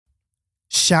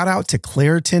shout out to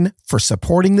Claritin for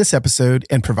supporting this episode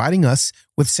and providing us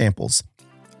with samples.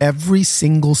 Every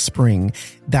single spring,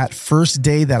 that first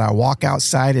day that I walk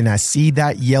outside and I see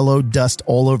that yellow dust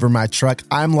all over my truck,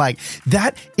 I'm like,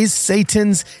 that is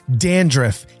Satan's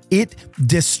dandruff. It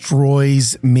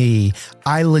destroys me.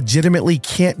 I legitimately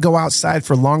can't go outside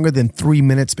for longer than 3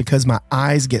 minutes because my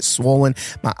eyes get swollen,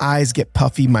 my eyes get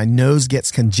puffy, my nose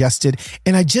gets congested,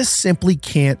 and I just simply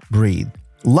can't breathe.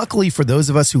 Luckily for those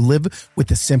of us who live with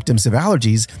the symptoms of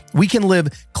allergies, we can live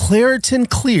Claritin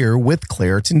Clear with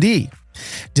Claritin D.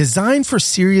 Designed for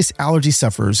serious allergy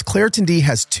sufferers, Claritin D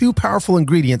has 2 powerful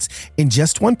ingredients in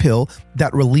just one pill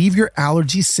that relieve your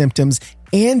allergy symptoms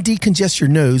and decongest your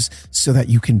nose so that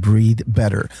you can breathe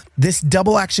better. This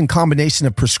double action combination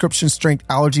of prescription strength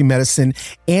allergy medicine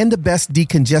and the best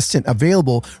decongestant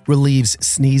available relieves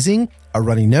sneezing, a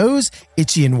runny nose,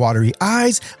 itchy and watery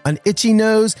eyes, an itchy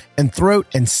nose and throat,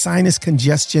 and sinus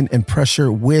congestion and pressure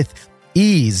with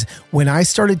ease. When I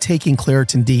started taking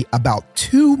Claritin D about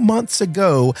 2 months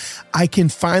ago, I can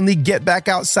finally get back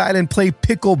outside and play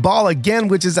pickleball again,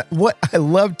 which is what I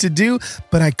love to do,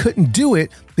 but I couldn't do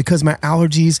it because my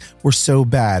allergies were so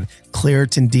bad.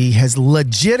 Claritin D has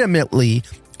legitimately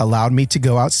allowed me to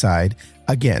go outside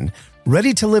again.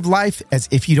 Ready to live life as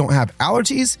if you don't have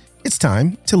allergies? It's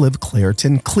time to live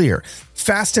Claritin Clear.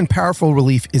 Fast and powerful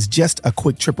relief is just a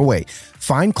quick trip away.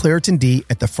 Find Claritin D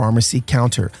at the pharmacy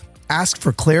counter. Ask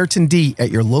for Claritin D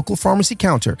at your local pharmacy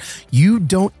counter. You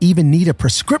don't even need a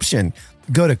prescription.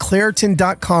 Go to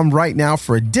Claritin.com right now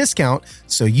for a discount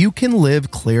so you can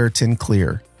live Claritin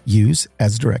Clear. Use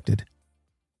as directed.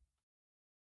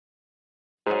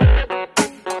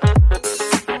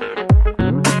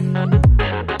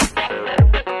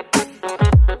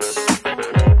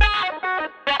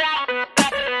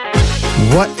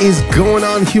 What is going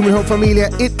on, Human Hope Familia?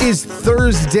 It is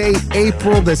Thursday,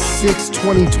 April the 6th,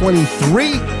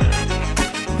 2023.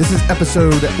 This is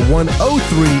episode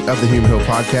 103 of the Human Hope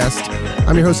Podcast.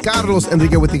 I'm your host, Carlos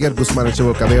Enrique Whittaker Guzman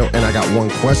Ochoa Cabello, and I got one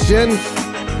question.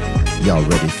 Y'all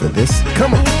ready for this?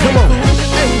 Come on, come on.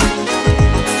 Hey.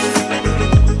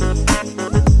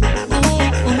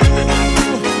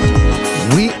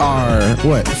 We are,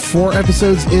 4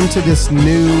 episodes into this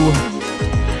new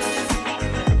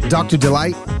Dr.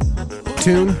 Delight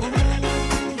tune,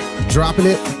 dropping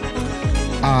it,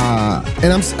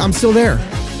 and I'm still there.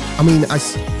 I mean, I'm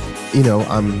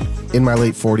in my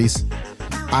late 40s.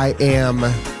 I am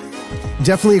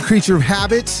definitely a creature of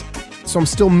habit, so I'm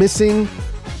still missing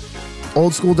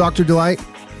old school Dr. Delight,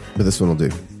 but this one will do.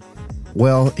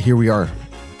 Well, here we are,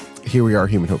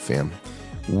 Human Hope fam.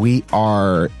 We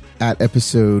are at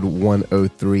episode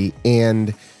 103,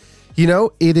 and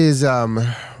it is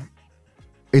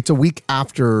it's a week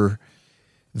after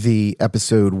the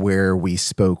episode where we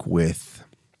spoke with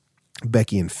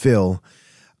Becky and Phil.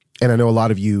 And I know a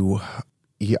lot of you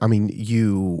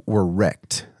were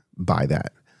wrecked by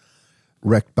that.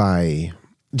 Wrecked by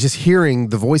just hearing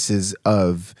the voices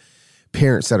of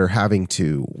parents that are having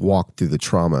to walk through the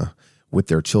trauma with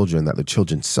their children that the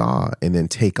children saw and then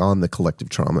take on the collective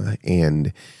trauma.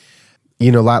 And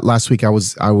last week I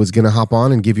was going to hop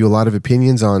on and give you a lot of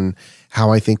opinions on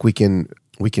how I think we can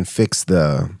fix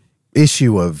the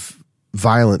issue of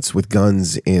violence with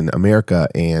guns in America.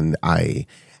 And I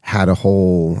had a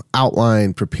whole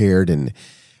outline prepared, and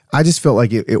I just felt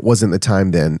like it wasn't the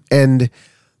time then. And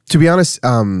to be honest,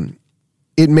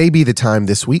 it may be the time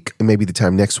this week, it may be the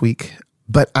time next week,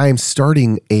 but I am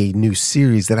starting a new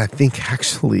series that I think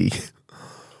actually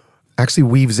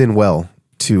weaves in well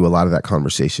to a lot of that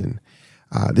conversation.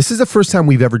 This is the first time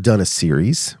we've ever done a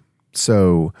series.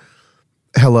 So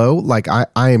hello,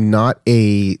 I am not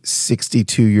a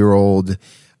 62-year-old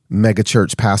mega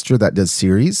church pastor that does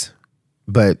series,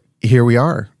 but here we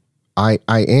are. I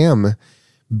am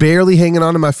barely hanging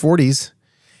on to my 40s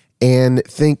and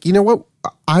think, you know what?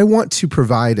 I want to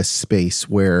provide a space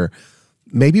where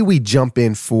maybe we jump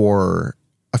in for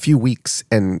a few weeks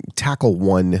and tackle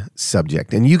one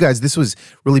subject. And you guys, this was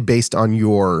really based on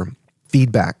your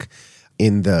feedback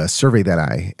in the survey that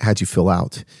I had you fill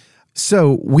out.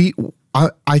 So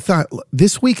I thought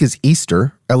this week is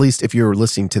Easter, at least if you're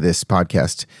listening to this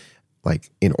podcast like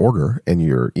in order and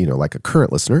you're, like a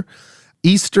current listener.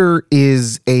 Easter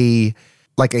is a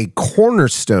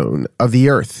cornerstone of the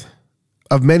earth,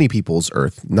 of many people's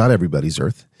earth, not everybody's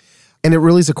earth. And it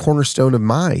really is a cornerstone of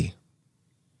my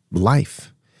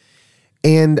life.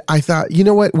 And I thought, you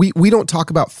know what? We don't talk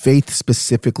about faith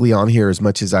specifically on here as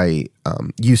much as I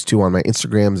used to on my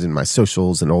Instagrams and my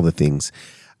socials and all the things.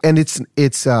 And this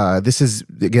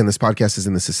podcast is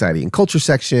in the society and culture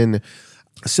section.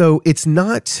 So it's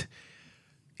not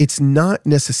it's not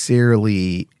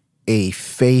necessarily a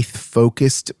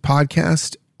faith-focused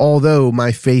podcast, although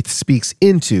my faith speaks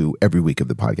into every week of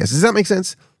the podcast. Does that make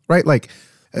sense? Right? Like,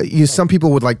 some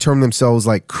people would like term themselves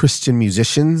like Christian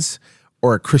musicians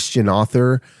or a Christian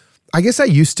author. I guess I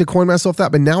used to coin myself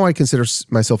that, but now I consider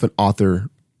myself an author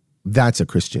that's a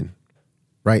Christian,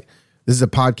 right? This is a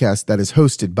podcast that is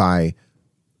hosted by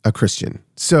a Christian.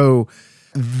 So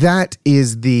that's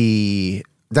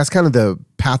kind of the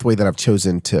pathway that I've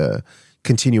chosen to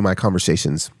continue my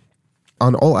conversations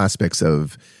on all aspects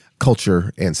of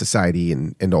culture and society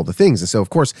and all the things. And so, of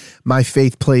course, my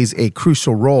faith plays a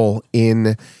crucial role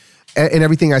in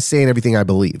everything I say and everything I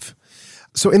believe.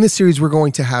 So in this series, we're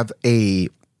going to have a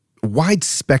wide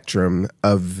spectrum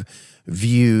of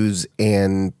views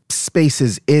and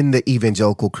spaces in the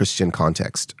evangelical Christian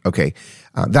context. Okay,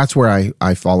 that's where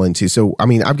I fall into. So, I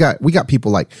mean, we got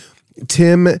people like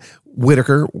Tim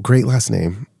Whitaker, great last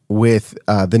name, with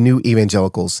the New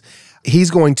Evangelicals.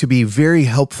 He's going to be very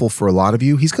helpful for a lot of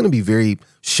you. He's going to be very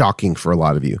shocking for a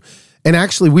lot of you. And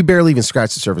actually, we barely even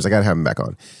scratched the surface. I got to have him back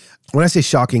on. When I say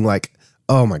shocking, like,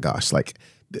 oh my gosh, like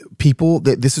people,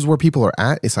 this is where people are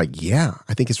at. It's like, yeah,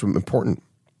 I think it's important.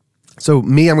 So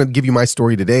I'm going to give you my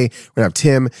story today. We're going to have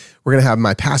Tim. We're going to have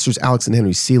my pastors, Alex and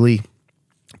Henry Seeley,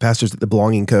 pastors at the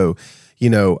Belonging Co.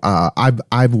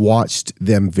 I've watched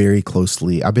them very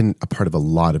closely. I've been a part of a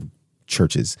lot of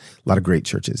churches, a lot of great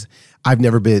churches. I've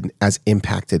never been as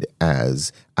impacted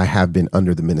as I have been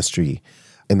under the ministry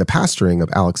and the pastoring of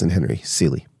Alex and Henry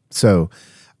Seeley. So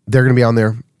they're going to be on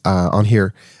there, on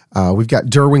here. We've got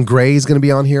Derwin Gray is going to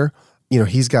be on here.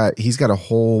 He's got a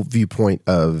whole viewpoint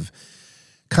of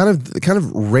kind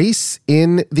of race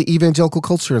in the evangelical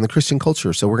culture and the Christian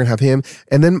culture. So we're going to have him.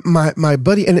 And then my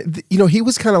buddy, and he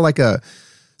was kind of like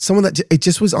someone that it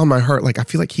just was on my heart. Like, I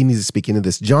feel like he needs to speak into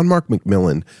this. John Mark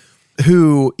McMillan,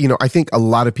 who, I think a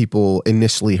lot of people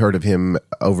initially heard of him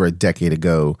over a decade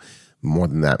ago, more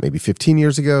than that, maybe 15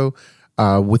 years ago,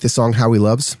 with the song How He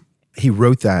Loves. He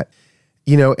wrote that,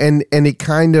 and it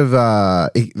kind of,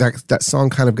 that song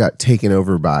kind of got taken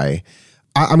over by,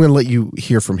 I'm going to let you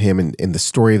hear from him in the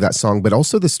story of that song, but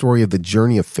also the story of the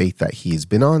journey of faith that he's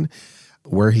been on,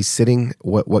 where he's sitting,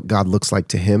 what God looks like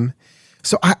to him.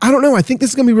 So I don't know. I think this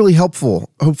is going to be really helpful,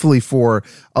 hopefully, for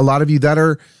a lot of you that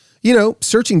are,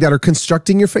 searching, that are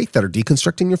constructing your faith, that are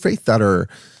deconstructing your faith, that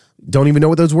don't even know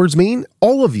what those words mean.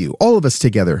 All of you, all of us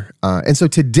together. And so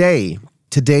today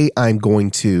I'm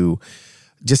going to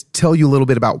just tell you a little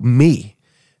bit about me,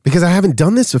 because I haven't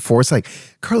done this before. It's like,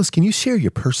 Carlos, can you share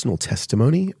your personal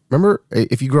testimony? Remember,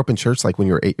 if you grew up in church, like when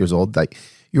you were 8 years old, like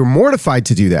you were mortified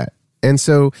to do that. And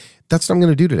so that's what I'm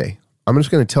going to do today. I'm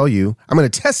just going to tell you, I'm going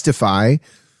to testify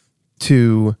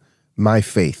to my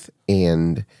faith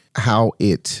and how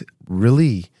it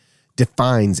really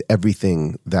defines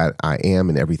everything that I am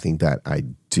and everything that I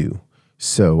do.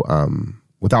 So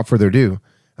without further ado,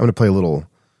 I'm going to play a little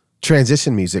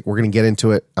transition music. We're going to get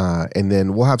into it, and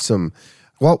then we'll have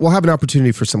we'll have an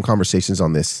opportunity for some conversations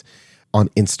on this on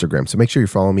Instagram. So make sure you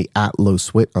follow me at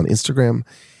LowSwit on Instagram,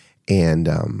 and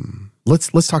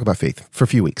let's talk about faith for a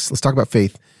few weeks. Let's talk about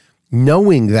faith,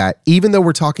 knowing that even though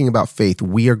we're talking about faith,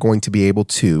 we are going to be able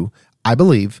to, I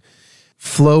believe,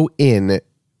 flow in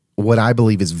what I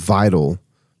believe is vital,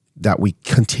 that we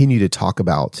continue to talk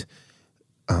about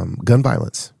gun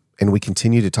violence, and we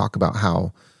continue to talk about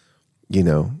how,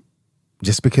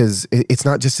 just because it's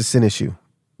not just a sin issue.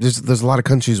 There's a lot of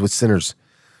countries with sinners.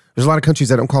 There's a lot of countries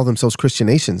that don't call themselves Christian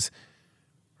nations,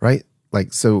 right?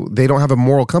 Like, so they don't have a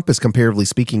moral compass, comparatively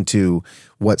speaking, to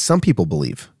what some people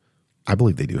believe. I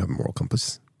believe they do have a moral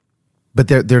compass, but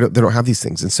they don't have these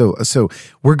things. And so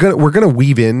we're gonna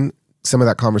weave in some of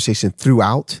that conversation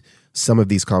throughout some of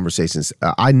these conversations.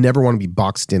 I never want to be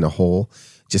boxed in a hole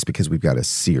just because we've got a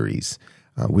series.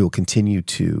 We will continue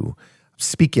to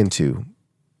speak into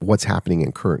what's happening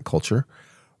in current culture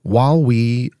while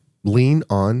we lean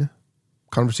on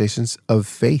conversations of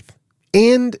faith.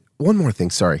 And one more thing,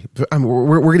 sorry,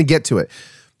 we're going to get to it.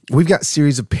 We've got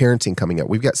series of parenting coming up.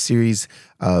 We've got series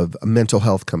of mental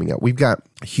health coming up. We've got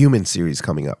human series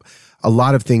coming up. A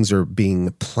lot of things are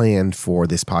being planned for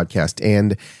this podcast,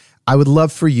 and I would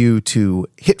love for you to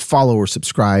hit follow or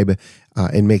subscribe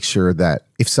and make sure that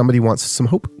if somebody wants some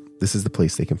hope, this is the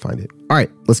place they can find it. All right,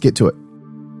 let's get to it.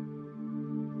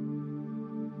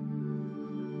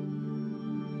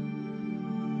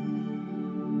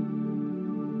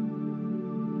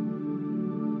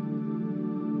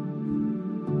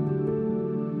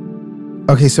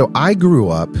 Okay, so I grew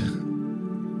up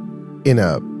in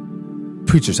a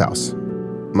preacher's house.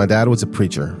 My dad was a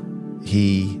preacher.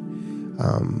 He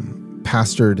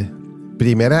pastored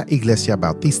Primera Iglesia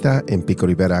Bautista in Pico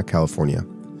Rivera, California.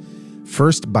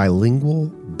 First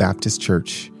bilingual Baptist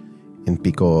church in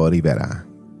Pico Rivera,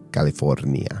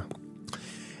 California.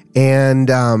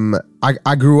 And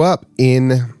I grew up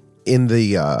in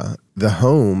the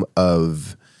home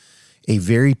of a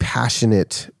very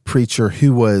passionate preacher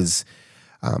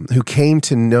who came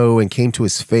to know and came to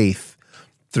his faith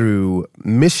through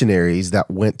missionaries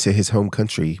that went to his home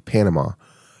country, Panama.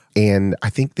 And I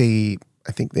think they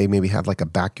maybe had like a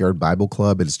backyard Bible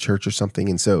club at his church or something.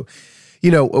 And so,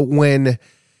 when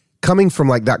coming from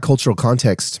like that cultural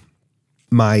context,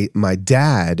 my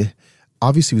dad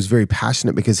obviously was very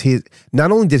passionate because he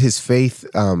not only did his faith,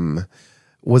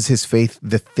 was his faith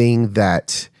the thing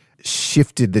that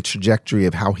shifted the trajectory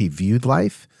of how he viewed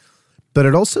life, but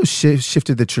it also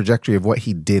shifted the trajectory of what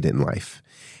he did in life.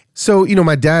 So,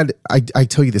 my dad, I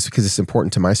tell you this because it's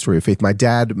important to my story of faith. My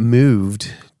dad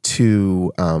moved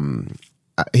to,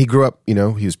 he grew up, he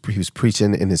was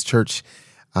preaching in his church.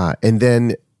 And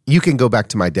then you can go back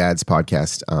to my dad's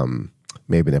podcast,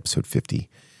 maybe in episode 50.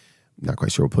 Not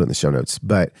quite sure. We'll put it in the show notes,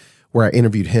 but where I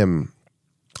interviewed him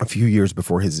a few years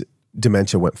before his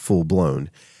dementia went full blown.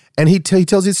 And he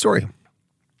tells his story.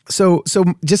 So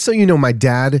just so you know, my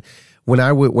dad, when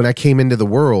I came into the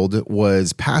world,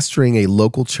 was pastoring a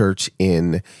local church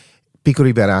in Pico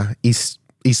Rivera, East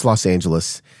Los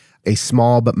Angeles, a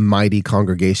small but mighty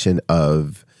congregation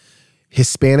of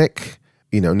Hispanic,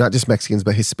 not just Mexicans,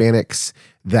 but Hispanics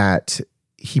that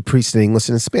he preached in English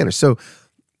and in Spanish. So,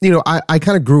 I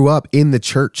kind of grew up in the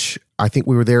church. I think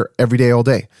we were there every day, all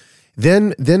day.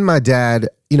 Then my dad,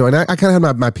 and I kind of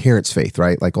had my parents' faith,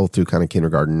 right? Like all through kind of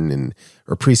kindergarten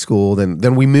or preschool.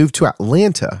 Then we moved to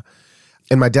Atlanta,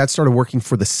 and my dad started working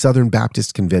for the Southern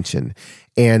Baptist Convention.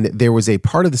 And there was a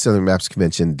part of the Southern Baptist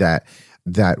Convention that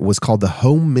was called the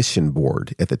Home Mission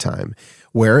Board at the time,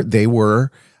 where they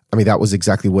were, that was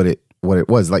exactly what it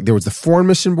was. Like there was the Foreign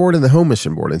Mission Board and the Home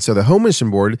Mission Board. And so the Home Mission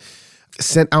Board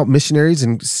sent out missionaries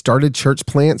and started church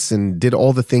plants and did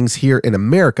all the things here in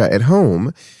America at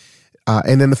home.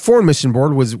 And then the Foreign Mission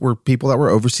Board were people that were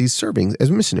overseas serving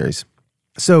as missionaries.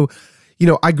 So,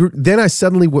 I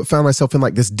suddenly found myself in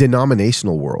like this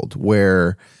denominational world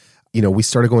where, we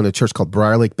started going to a church called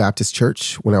Briar Lake Baptist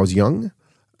Church when I was young.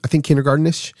 I think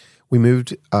kindergarten-ish. We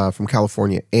moved from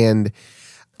California. And,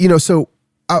 so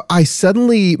I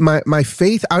suddenly, my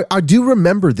faith, I do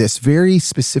remember this very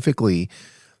specifically.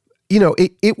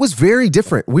 It was very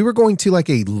different. We were going to like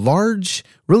a large,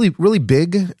 really, really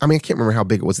big, I can't remember how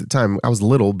big it was at the time. I was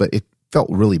little, but it felt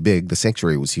really big. The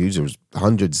sanctuary was huge. There was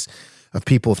hundreds of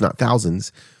people, if not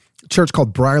thousands. A church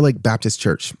called Briar Lake Baptist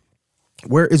Church.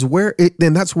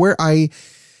 And that's where I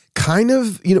kind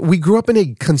of, we grew up in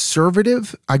a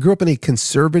conservative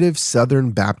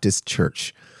Southern Baptist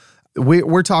church.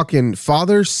 We're talking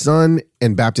Father, Son,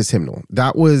 and Baptist hymnal.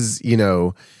 That was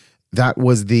the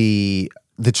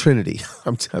Trinity.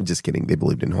 I'm just kidding. They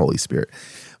believed in Holy Spirit,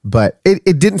 but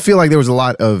it didn't feel like there was a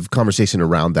lot of conversation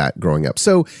around that growing up.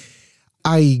 So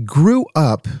I grew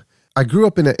up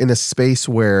in a space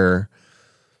where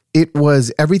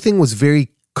everything was very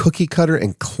cookie cutter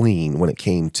and clean when it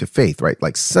came to faith, right?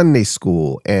 Like Sunday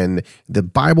school and the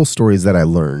Bible stories that I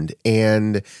learned.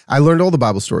 And I learned all the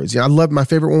Bible stories. My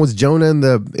favorite one was Jonah in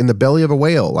the belly of a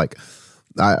whale. Like,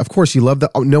 of course, you love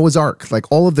the Noah's Ark, like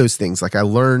all of those things. Like I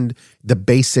learned the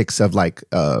basics of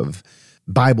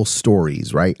Bible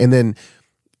stories, right? And then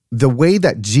the way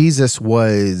that Jesus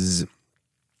was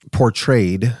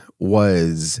portrayed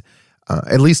was,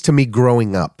 at least to me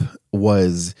growing up,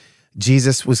 was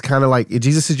Jesus was kind of like,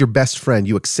 Jesus is your best friend.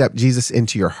 You accept Jesus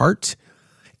into your heart.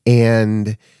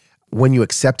 And when you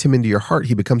accept him into your heart,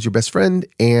 he becomes your best friend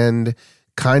and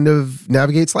kind of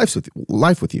navigates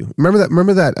life with you.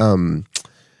 Remember that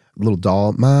little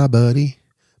doll, my buddy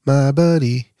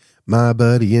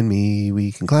and me,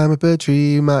 we can climb up a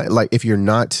tree. Like if you're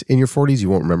not in your 40s, you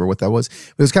won't remember what that was.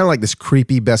 It was kind of like this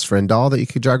creepy best friend doll that you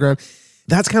could drag around.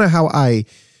 That's kind of how I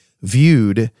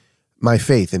viewed my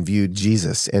faith and viewed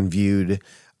Jesus and viewed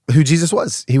who Jesus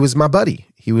was. He was my buddy.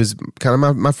 He was kind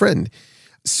of my friend.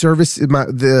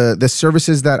 The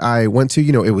services that I went to,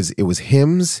 it was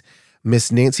hymns.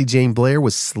 Miss Nancy Jane Blair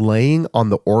was slaying on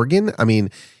the organ.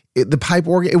 The pipe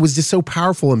organ, it was just so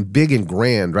powerful and big and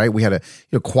grand, right? We had a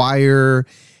choir,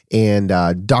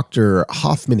 and Dr.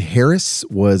 Hoffman Harris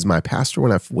was my pastor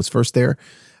when I was first there.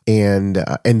 And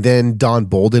then Don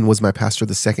Bolden was my pastor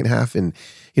the second half. And,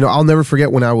 I'll never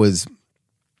forget when I was,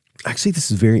 actually,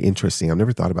 this is very interesting. I've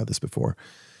never thought about this before.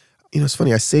 It's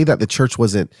funny. I say that the church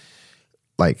wasn't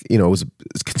like, it was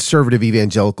conservative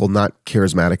evangelical, not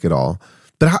charismatic at all.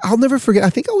 But I'll never forget. I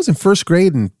think I was in first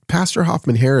grade and Pastor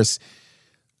Hoffman Harris,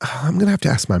 I'm going to have to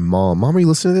ask my mom. Mom, are you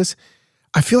listening to this?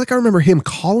 I feel like I remember him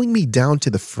calling me down to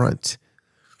the front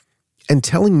and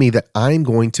telling me that I'm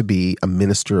going to be a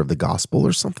minister of the gospel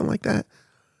or something like that,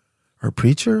 or a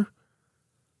preacher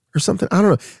or something. I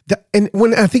don't know. And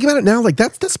when I think about it now, like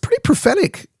that's pretty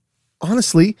prophetic,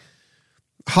 honestly.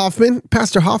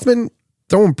 Pastor Hoffman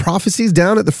throwing prophecies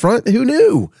down at the front. Who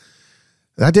knew?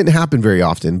 That didn't happen very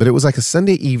often, but it was like a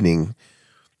Sunday evening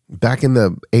back in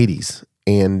the 80s.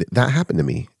 And that happened to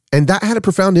me. And that had a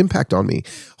profound impact on me.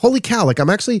 Holy cow. Like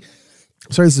this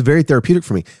is very therapeutic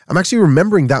for me. I'm actually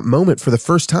remembering that moment for the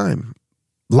first time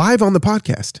live on the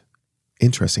podcast.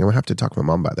 Interesting. I'm gonna have to talk to my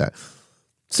mom about that.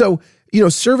 So,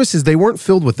 services, they weren't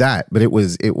filled with that, but it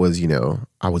was,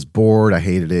 I was bored. I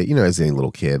hated it. As any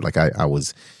little kid, like I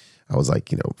was like,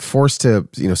 forced to,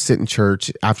 sit in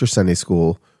church after Sunday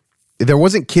school. There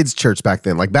wasn't kids' church back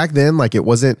then. Like back then, like it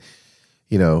wasn't,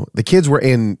 the kids were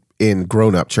in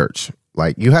grown-up church.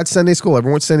 Like you had Sunday school,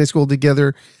 everyone went to Sunday school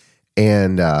together.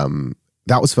 And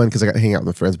that was fun because I got to hang out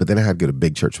with my friends. But then I had to go to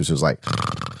big church, which was like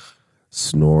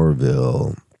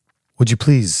Snorville. Would you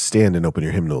please stand and open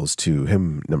your hymnals to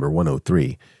hymn number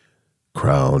 103?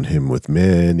 Crown him with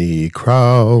many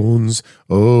crowns.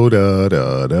 Oh, da,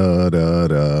 da, da, da,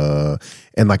 da.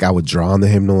 And like I would draw on the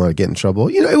hymnal and I'd get in trouble.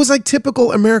 It was like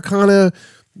typical Americana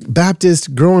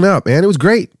Baptist growing up, man. It was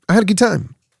great. I had a good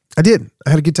time. I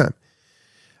had a good time.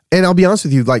 And I'll be honest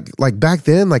with you, like back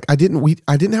then, like I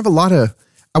didn't have a lot of,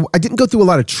 I didn't go through a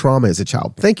lot of trauma as a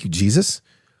child. Thank you, Jesus.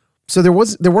 So there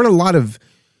weren't a lot of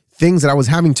things that I was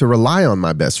having to rely on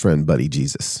my best friend, buddy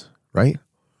Jesus, right?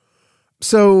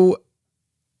 So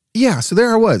yeah, so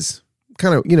there I was,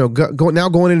 kind of,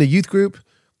 going into youth group.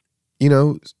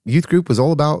 Youth group was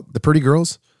all about the pretty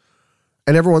girls.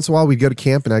 And every once in a while we'd go to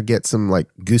camp and I'd get some like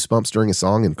goosebumps during a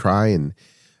song and cry and,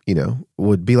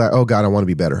 would be like, oh God, I want to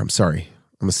be better. I'm sorry.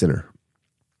 I'm a sinner.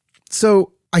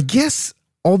 So I guess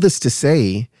all this to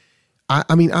say, I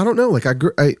don't know. Like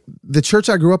the church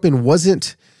I grew up in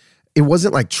wasn't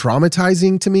like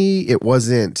traumatizing to me. It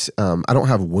wasn't, I don't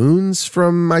have wounds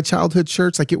from my childhood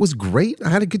church. Like it was great. I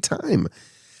had a good time.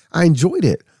 I enjoyed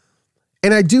it.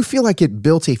 And I do feel like it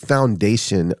built a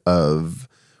foundation of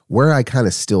where I kind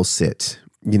of still sit.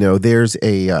 There's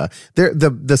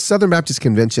the Southern Baptist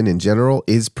Convention in general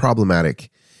is problematic.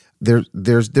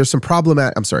 There's some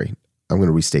problematic, I'm sorry, I'm going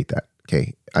to restate that.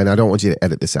 Okay. And I don't want you to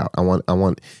edit this out. I want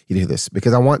you to hear this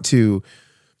because I want you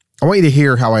to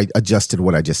hear how I adjusted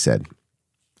what I just said.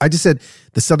 I just said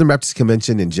the Southern Baptist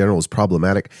Convention in general is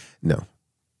problematic. No,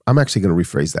 I'm actually going to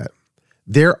rephrase that.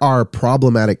 There are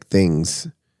problematic things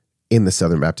in the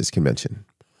Southern Baptist Convention.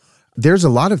 There's a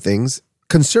lot of things,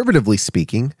 conservatively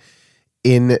speaking,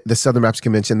 in the Southern Baptist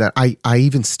Convention that I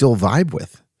even still vibe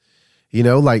with.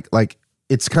 Like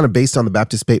it's kind of based on the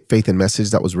Baptist Faith and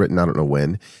Message that was written, I don't know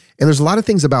when. And there's a lot of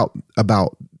things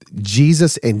about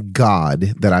Jesus and God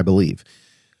that I believe.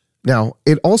 Now,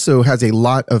 it also has a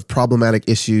lot of problematic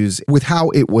issues with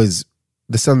how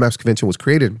the Southern Baptist Convention was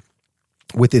created,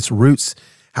 with its roots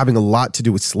having a lot to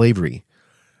do with slavery.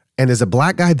 And as a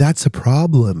black guy, that's a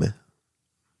problem.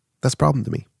 That's a problem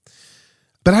to me.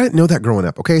 But I didn't know that growing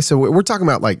up. Okay, so we're talking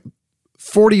about like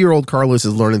 40-year-old Carlos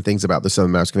is learning things about the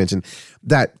Southern Baptist Convention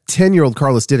that 10-year-old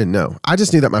Carlos didn't know. I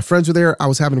just knew that my friends were there. I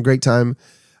was having a great time.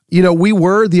 We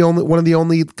were one of the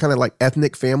only kind of like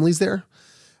ethnic families there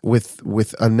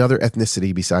with another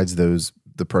ethnicity besides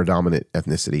the predominant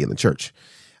ethnicity in the church.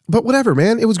 But whatever,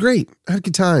 man, it was great. I had a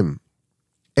good time.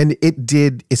 And it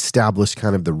did establish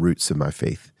kind of the roots of my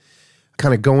faith.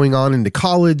 Kind of going on into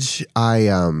college,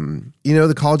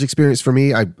 the college experience for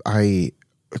me,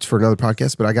 it's for another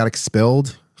podcast, but I got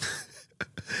expelled.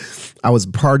 I was a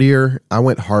partier. I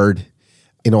went hard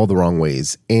in all the wrong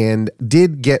ways and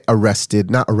did get arrested.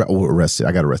 Arrested.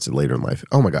 I got arrested later in life.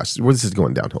 Oh my gosh, this is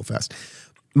going downhill fast.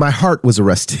 My heart was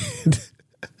arrested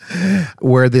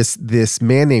where this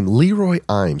man named Leroy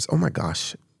Imes, oh my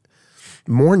gosh,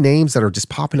 more names that are just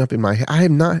popping up in my head.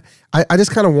 I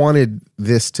just kind of wanted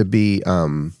this to be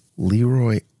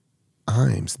Leroy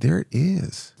Imes. There it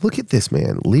is. Look at this,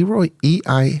 man. Leroy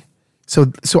E.I.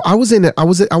 So I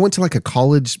went to like a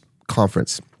college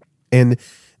conference and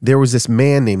there was this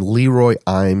man named Leroy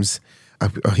Imes.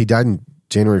 He died in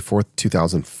January 4th,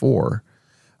 2004.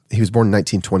 He was born in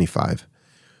 1925.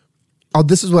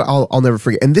 This is what I'll never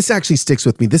forget. And this actually sticks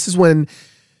with me. This is when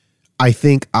I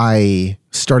think I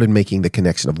started making the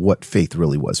connection of what faith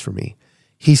really was for me.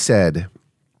 He said,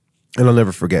 and I'll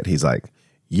never forget, he's like,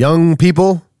 young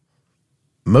people,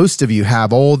 most of you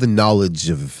have all the knowledge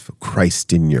of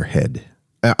Christ in your head.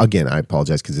 Again, I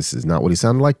apologize because this is not what he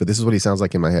sounded like, but this is what he sounds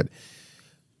like in my head.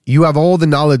 You have all the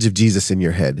knowledge of Jesus in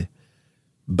your head,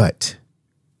 but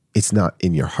it's not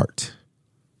in your heart.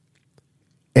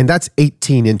 And that's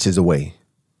 18 inches away.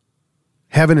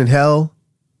 Heaven and hell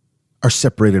are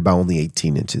separated by only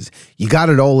 18 inches. You got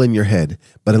it all in your head,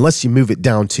 but unless you move it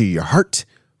down to your heart,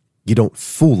 you don't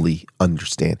fully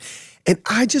understand. And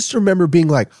I just remember being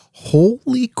like,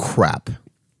 holy crap,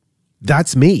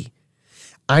 that's me.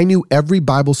 I knew every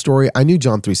Bible story. I knew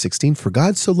John 3:16, for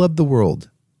God so loved the world,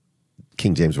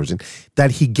 King James Version,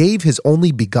 that he gave his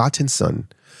only begotten son,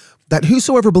 that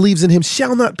whosoever believes in him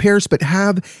shall not perish, but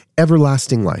have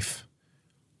everlasting life.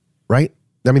 Right?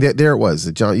 I mean, there it was.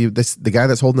 The guy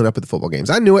that's holding it up at the football games.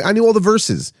 I knew it. I knew all the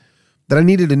verses that I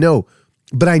needed to know,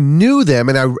 but I knew them,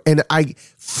 and I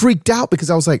freaked out because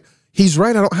I was like, he's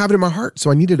right. I don't have it in my heart. So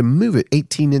I needed to move it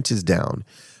 18 inches down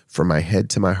from my head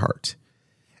to my heart.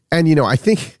 And, I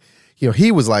think,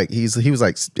 he was like,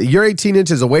 you're 18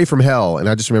 inches away from hell. And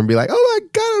I just remember being like, oh my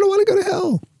God, I don't want to go to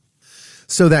hell.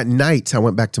 So that night I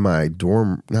went back to my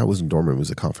dorm. No, it wasn't dorm room. It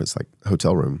was a conference, like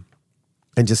hotel room,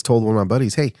 and just told one of my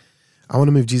buddies, hey, I want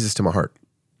to move Jesus to my heart.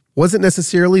 Wasn't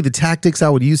necessarily the tactics I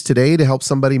would use today to help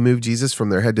somebody move Jesus from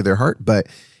their head to their heart, but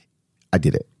I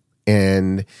did it.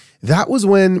 And that was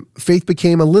when faith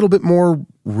became a little bit more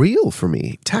real for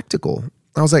me, tactical.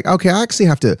 I was like, okay, I actually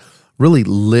have to really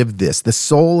live this. The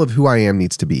soul of who I am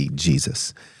needs to be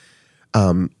Jesus.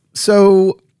 So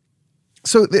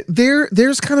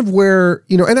there's kind of where,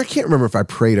 and I can't remember if I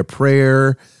prayed a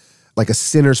prayer, like a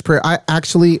sinner's prayer. I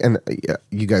actually, and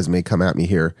you guys may come at me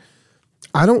here,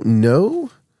 I don't know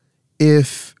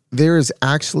if there is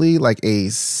actually like a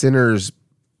sinner's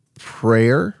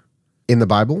prayer in the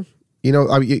Bible.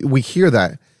 We hear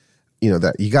that,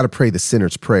 that you got to pray the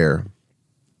sinner's prayer,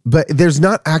 but there's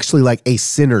not actually like a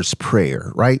sinner's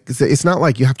prayer, right? It's not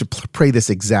like you have to pray this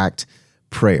exact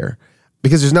prayer,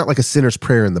 because there's not like a sinner's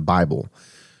prayer in the Bible.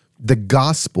 The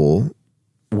gospel,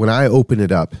 when I open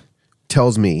it up,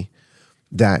 tells me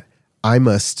that I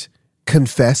must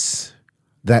confess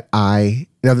that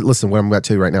now listen, what I'm about to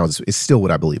tell you right now is still what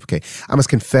I believe, okay? I must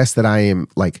confess that I am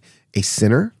like a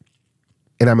sinner,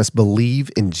 and I must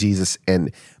believe in Jesus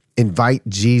and invite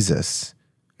Jesus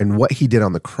and what he did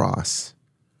on the cross,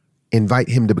 invite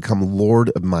him to become Lord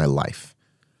of my life.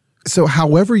 So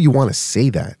however you want to say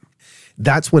that,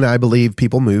 that's when I believe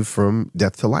people move from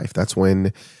death to life. That's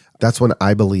when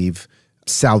I believe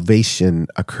salvation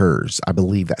occurs. I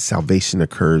believe that salvation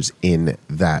occurs in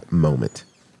that moment.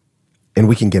 And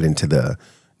we can get into the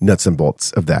nuts and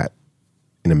bolts of that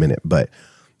in a minute. But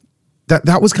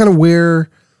that was kind of where,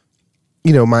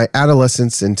 my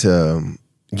adolescence into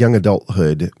young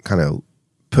adulthood kind of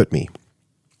put me.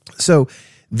 So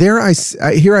here I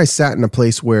sat in a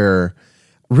place where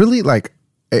really, like,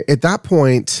 at that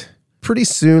point, pretty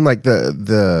soon, like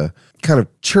the kind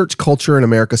of church culture in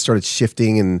America started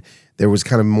shifting, and there was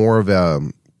kind of more of a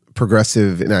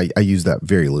progressive, and I use that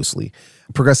very loosely,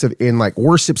 progressive in like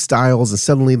worship styles, and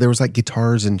suddenly there was like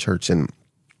guitars in church and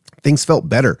things felt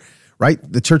better, right?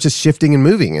 The church is shifting and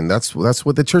moving, and that's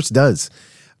what the church does.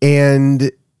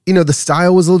 And, the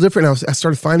style was a little different. I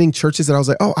started finding churches that I was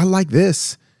like, oh, I like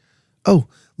this. Oh,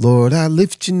 Lord, I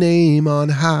lift your name on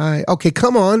high. Okay,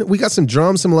 come on. We got some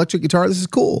drums, some electric guitar. This is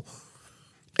cool.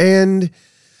 And,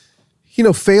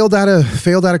 failed out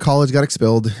of college, got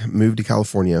expelled, moved to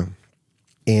California.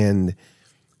 And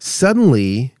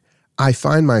suddenly I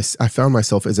found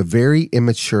myself as a very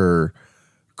immature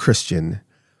Christian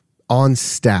on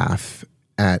staff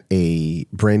at a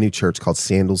brand new church called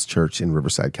Sandals Church in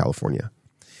Riverside, California.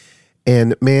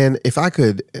 And man,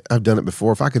 I've done it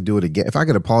before. If I could do it again, if I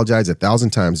could apologize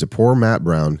 1,000 times to poor Matt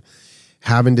Brown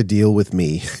having to deal with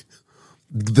me,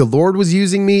 the Lord was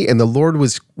using me, and the Lord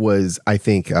was I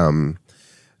think,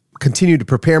 continued to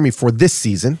prepare me for this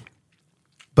season.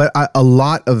 But a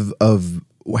lot of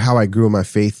how I grew in my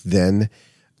faith then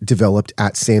developed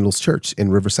at Sandals Church in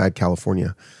Riverside,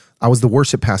 California. I was the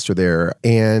worship pastor there,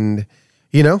 and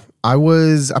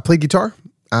I played guitar,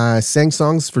 I sang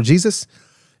songs for Jesus,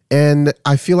 and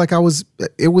I feel like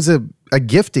it was a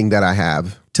gifting that I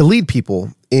have to lead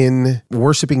people in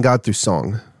worshiping God through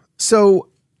song. So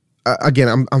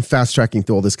again, I'm fast tracking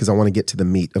through all this because I want to get to the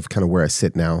meat of kind of where I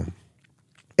sit now.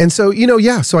 And so,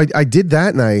 so I did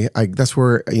that, and I that's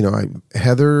where,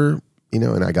 Heather,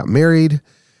 and I got married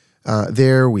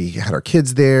there. We had our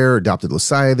kids there, adopted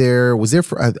Losiah there, was there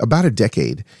for about a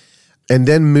decade, and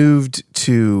then moved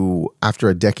to, after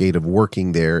a decade of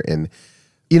working there. And,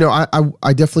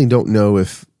 I definitely don't know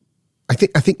if, I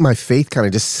think my faith kind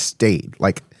of just stayed.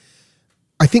 Like,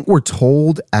 I think we're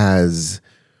told as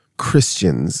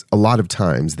Christians a lot of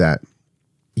times that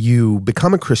you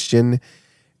become a Christian,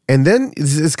 and then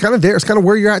it's kind of there. It's kind of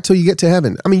where you're at till you get to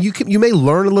heaven. I mean, you may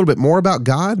learn a little bit more about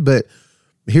God, but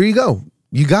here you go.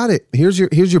 You got it. Here's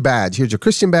your badge. Here's your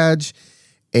Christian badge,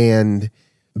 and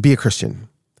be a Christian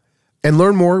and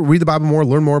learn more, read the Bible more,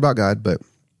 learn more about God. But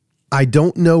I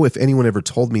don't know if anyone ever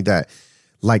told me that,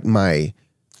 like, my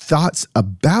thoughts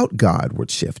about God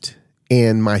would shift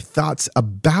and my thoughts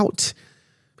about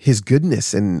his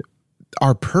goodness and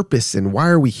our purpose and why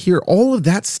are we here. All of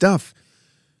that stuff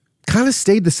kind of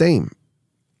stayed the same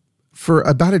for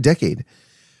about a decade.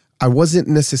 I wasn't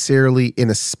necessarily in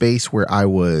a space where I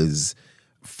was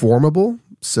formable.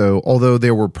 So although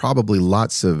there were probably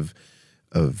lots of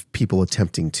people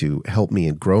attempting to help me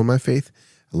and grow in my faith,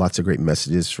 lots of great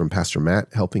messages from Pastor Matt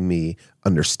helping me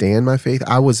understand my faith,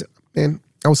 I was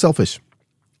selfish.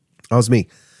 I was me.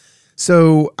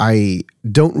 So I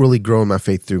don't really grow in my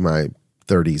faith through my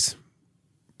 30s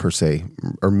per se,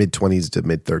 or mid-20s to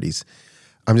mid-30s.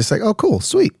 I'm just like, oh, cool,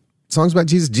 sweet. Songs about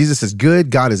Jesus. Jesus is good.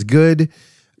 God is good.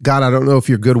 God, I don't know if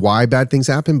you're good, why bad things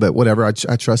happen, but whatever. I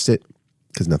trust it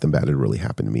because nothing bad had really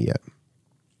happened to me yet.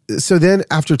 So then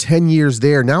after 10 years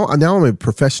there, now I'm a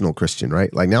professional Christian,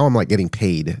 right? Like now I'm like getting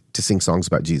paid to sing songs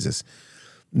about Jesus.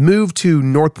 Moved to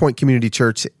North Point Community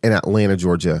Church in Atlanta,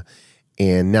 Georgia.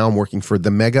 And now I'm working for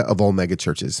the mega of all mega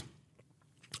churches.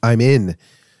 I'm in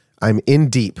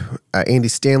deep. Andy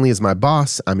Stanley is my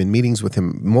boss. I'm in meetings with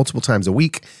him multiple times a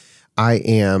week. I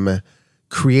am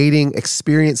creating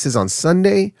experiences on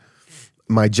Sunday.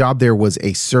 My job there was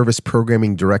a service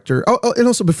programming director. Oh, and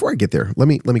also before I get there, let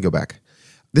me go back.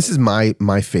 This is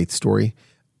my faith story.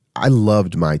 I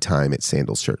loved my time at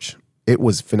Sandals Church.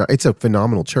 It's a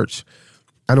phenomenal church.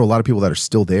 I know a lot of people that are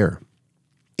still there,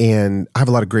 and I have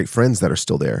a lot of great friends that are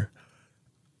still there.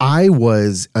 I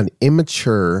was an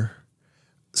immature,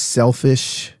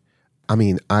 selfish.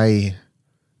 It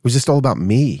was just all about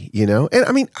me, you know?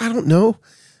 And I don't know.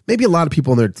 Maybe a lot of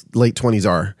people in their late 20s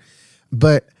are,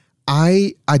 but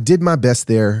I did my best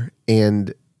there.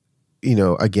 And,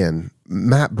 again,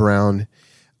 Matt Brown,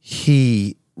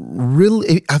 he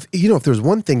really, if there's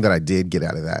one thing that I did get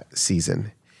out of that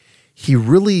season, he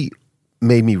really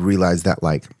made me realize that,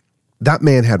 like, that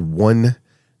man had one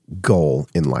goal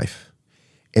in life.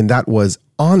 And that was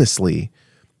honestly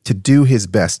to do his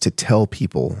best to tell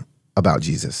people about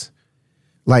Jesus.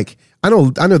 Like, I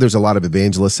know there's a lot of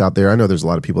evangelists out there. I know there's a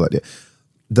lot of people that do.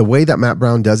 The way that Matt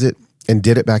Brown does it and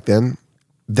did it back then,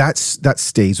 that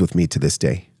stays with me to this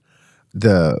day.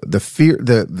 The fear,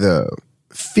 the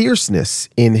fierceness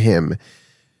in him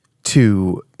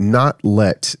to not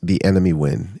let the enemy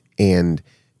win and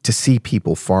to see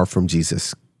people far from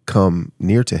Jesus come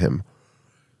near to him.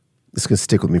 It's going to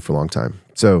stick with me for a long time.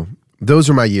 So those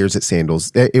are my years at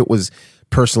Sandals. It was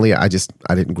personally, I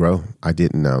didn't grow. I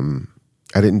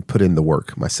didn't put in the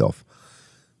work myself.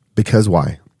 Because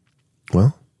why?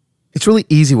 Well, it's really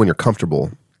easy when you're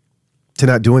comfortable to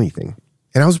not do anything.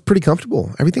 And I was pretty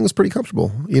comfortable. Everything was pretty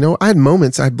comfortable. I had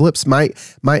moments, I had blips. My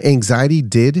anxiety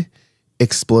did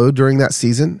explode during that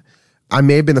season. I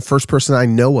may have been the first person I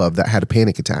know of that had a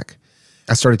panic attack.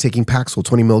 I started taking Paxil,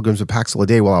 20 milligrams of Paxil a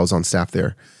day while I was on staff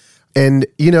there. And,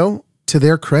 to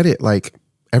their credit, like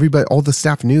everybody, all the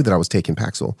staff knew that I was taking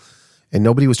Paxil and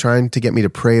nobody was trying to get me to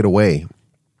pray it away.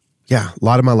 Yeah, a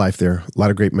lot of my life there, a lot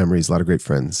of great memories, a lot of great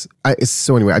friends.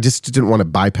 So anyway, I just didn't want to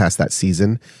bypass that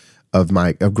season of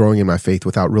growing in my faith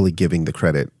without really giving the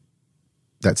credit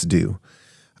that's due.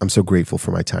 I'm so grateful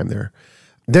for my time there.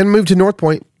 Then moved to North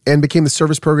Point and became the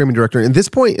service programming director. And at this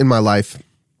point in my life,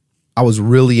 I was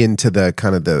really into the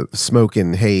kind of the smoke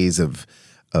and haze of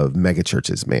mega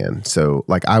churches, man. So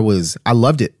like I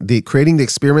loved it. Creating the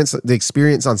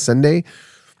experience on Sunday,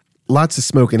 lots of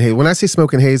smoke and haze. When I say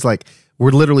smoke and haze, like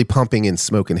we're literally pumping in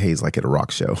smoke and haze like at a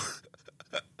rock show.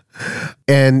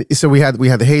 And so we had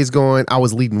the haze going. I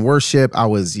was leading worship. I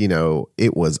was,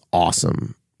 it was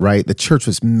awesome, right? The church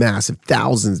was massive,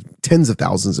 tens of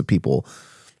thousands of people.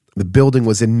 The building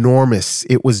was enormous.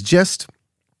 It was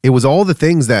all the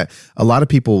things that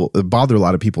bother a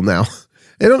lot of people now.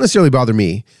 They don't necessarily bother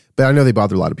me, but I know they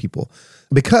bother a lot of people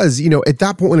because, at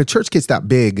that point when a church gets that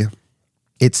big,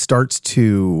 it starts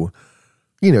to,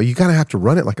 you kind of have to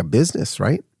run it like a business,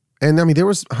 right? And there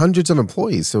was hundreds of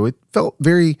employees, so it felt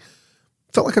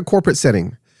like a corporate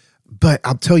setting. But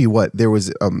I'll tell you what, there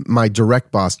was my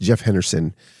direct boss, Jeff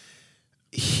Henderson.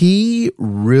 He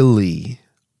really,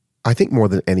 I think more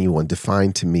than anyone,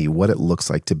 defined to me what it looks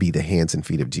like to be the hands and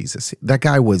feet of Jesus. That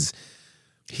guy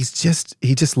he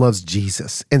just loves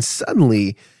Jesus. And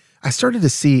suddenly I started to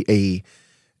see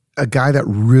a guy that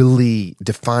really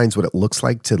defines what it looks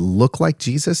like to look like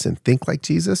Jesus and think like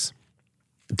Jesus,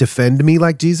 defend me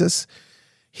like Jesus.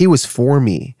 He was for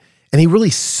me, and he really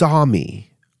saw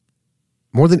me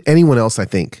more than anyone else, I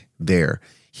think, there.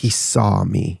 He saw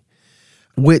me.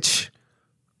 which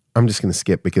I'm just going to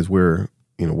skip because we're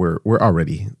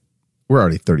already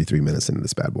 33 minutes into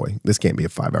this bad boy. This can't be a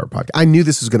 5-hour podcast. I knew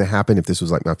this was going to happen if this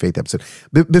was like my faith episode.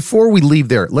 But before we leave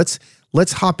there, let's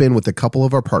hop in with a couple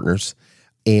of our partners.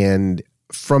 And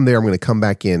from there, I'm going to come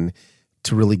back in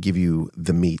to really give you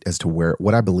the meat as to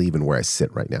what I believe and where I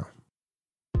sit right now.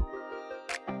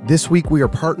 This week, we are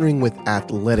partnering with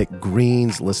Athletic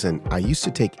Greens. Listen, I used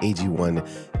to take AG1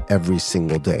 every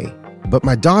single day, but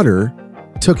my daughter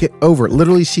took it over.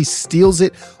 Literally, she steals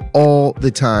it all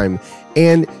the time.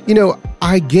 And,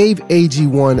 I gave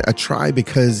AG1 a try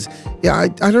because, I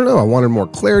don't know. I wanted more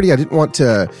clarity. I didn't want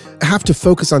to have to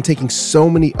focus on taking so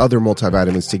many other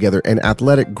multivitamins together. And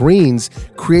Athletic Greens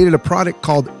created a product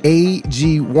called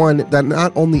AG1 that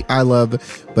not only I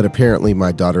love, but apparently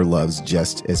my daughter loves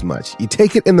just as much. You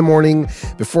take it in the morning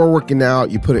before working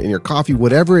out, you put it in your coffee,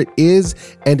 whatever it is,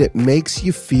 and it makes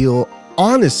you feel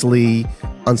honestly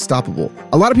unstoppable.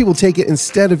 A lot of people take it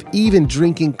instead of even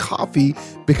drinking coffee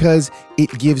because it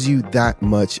gives you that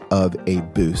much of a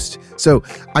boost. So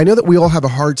I know that we all have a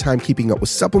hard time keeping up with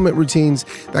supplement routines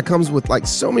that comes with like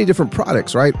so many different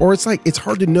products, right? Or it's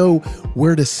hard to know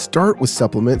where to start with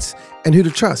supplements and who to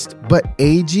trust. But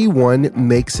AG1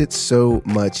 makes it so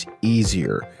much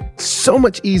easier. So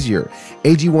much easier.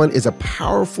 AG1 is a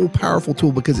powerful, powerful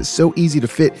tool because it's so easy to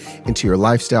fit into your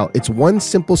lifestyle. It's one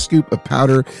simple scoop of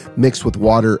powder mixed with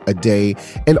water a day.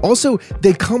 And also,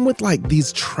 they come with like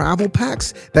these travel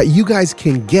packs that you guys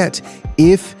can get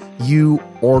if you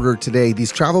order today.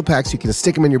 These travel packs, you can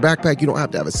stick them in your backpack. You don't have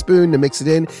to have a spoon to mix it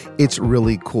in. It's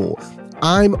really cool.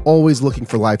 I'm always looking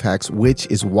for life hacks, which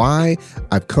is why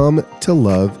I've come to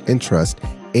love and trust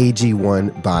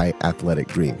AG1 by Athletic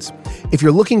Greens. If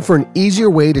you're looking for an easier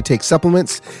way to take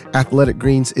supplements, Athletic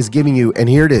Greens is giving you, and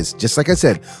here it is, just like I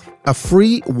said, a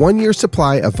free 1-year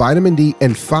supply of vitamin D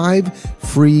and 5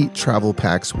 free travel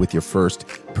packs with your first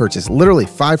purchase. Literally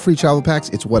 5 free travel packs.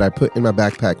 It's what I put in my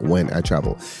backpack when I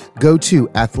travel. Go to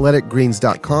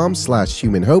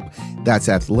athleticgreens.com/humanhope. That's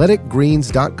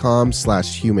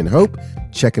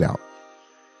athleticgreens.com/humanhope. Check it out.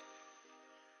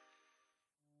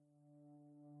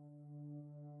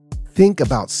 Think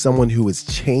about someone who has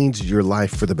changed your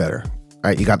life for the better. All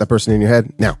right, you got that person in your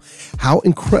head? Now, how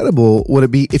incredible would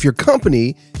it be if your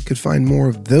company could find more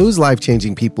of those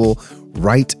life-changing people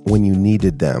right when you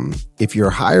needed them? If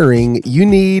you're hiring, you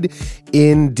need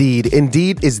Indeed.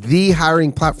 Indeed is the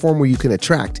hiring platform where you can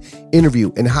attract,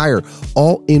 interview, and hire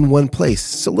all in one place.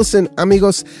 So listen,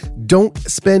 amigos, don't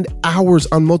spend hours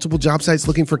on multiple job sites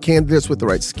looking for candidates with the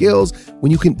right skills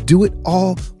when you can do it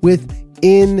all with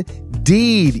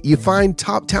Indeed. You find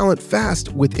top talent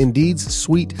fast with Indeed's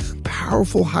suite,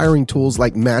 powerful hiring tools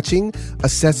like matching,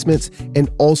 assessments, and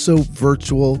also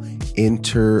virtual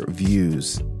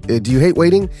interviews. Do you hate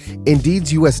waiting?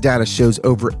 Indeed's U.S. data shows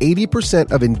over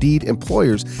 80% of Indeed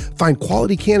employers find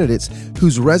quality candidates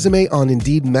whose resume on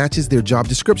Indeed matches their job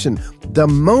description the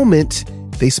moment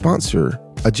they sponsor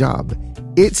a job.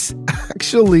 It's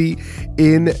actually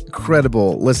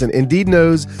incredible. Listen, Indeed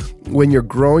knows when you're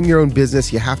growing your own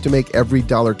business, you have to make every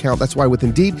dollar count. That's why with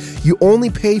Indeed, you only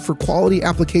pay for quality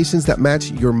applications that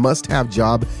match your must-have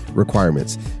job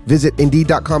requirements. Visit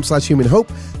Indeed.com/humanhope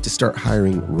to start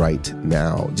hiring right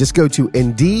now. Just go to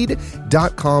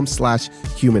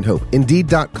Indeed.com/humanhope.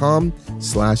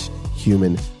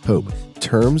 Indeed.com/humanhope.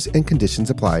 Terms and conditions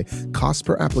apply. Cost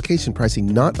per application pricing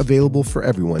not available for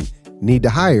everyone. Need to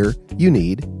hire? You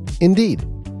need Indeed.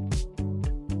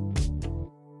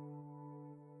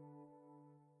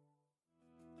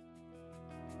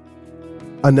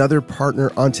 Another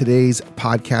partner on today's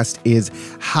podcast is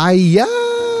Hiya.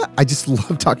 I just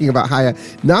love talking about Hiya,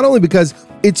 not only because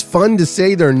it's fun to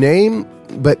say their name,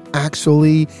 but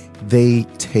actually they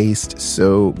taste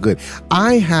so good.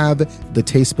 I have the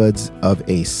taste buds of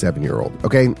a 7-year-old,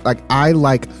 okay? Like I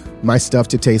like my stuff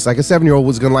to taste like a 7-year-old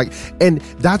was gonna like, and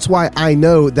that's why I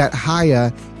know that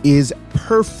Hiya is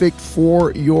perfect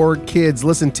for your kids.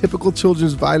 Listen, typical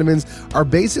children's vitamins are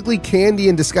basically candy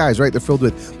in disguise, right? They're filled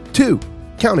with 2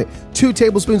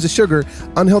 tablespoons of sugar,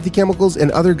 unhealthy chemicals,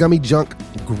 and other gummy junk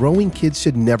growing kids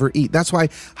should never eat. That's why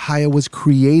Hiya was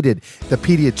created, the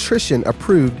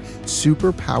pediatrician-approved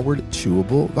super-powered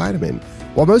chewable vitamin.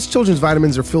 While most children's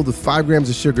vitamins are filled with 5 grams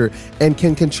of sugar and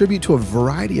can contribute to a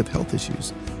variety of health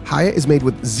issues, Hiya is made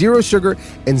with 0 sugar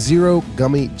and 0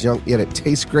 gummy junk, yet it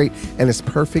tastes great and is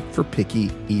perfect for picky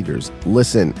eaters.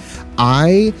 Listen,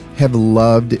 I have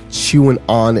loved chewing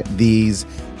on these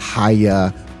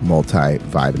Hiya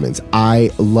multivitamins. I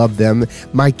love them.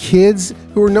 My kids,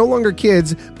 who are no longer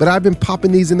kids, but I've been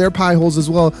popping these in their pie holes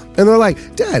as well, and they're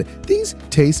like, Dad, these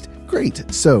taste Great.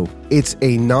 So it's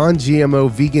a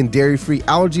non-GMO, vegan, dairy-free,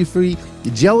 allergy-free,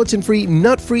 gelatin-free,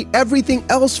 nut-free, everything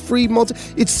else free.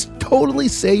 It's totally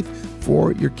safe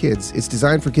for your kids. It's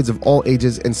designed for kids of all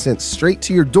ages and sent straight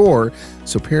to your door,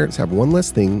 so parents have one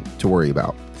less thing to worry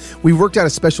about. We worked out a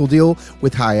special deal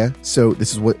with Hiya, so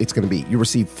this is what it's going to be. You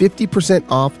receive 50%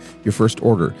 off your first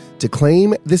order. To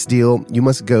claim this deal, you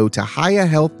must go to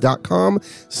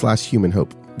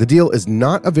hiyahealth.com/humanhope. The deal is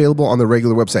not available on the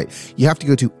regular website. You have to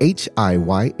go to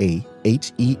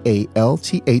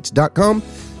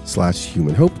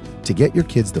hiyahealth.com/humanhope to get your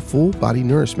kids the full body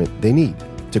nourishment they need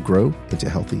to grow into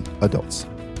healthy adults.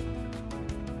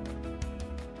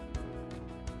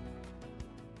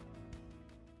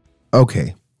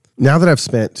 Okay, now that I've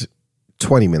spent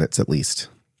 20 minutes at least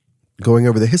going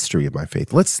over the history of my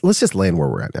faith, let's just land where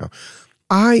we're at now.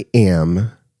 I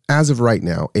am, as of right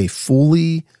now, a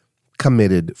fully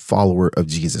committed follower of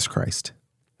Jesus Christ.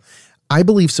 I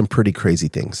believe some pretty crazy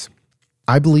things.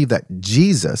 I believe that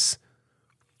Jesus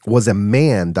was a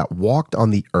man that walked on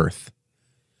the earth,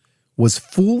 was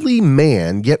fully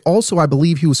man, yet also I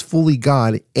believe he was fully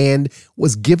God and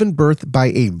was given birth by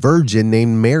a virgin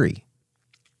named Mary.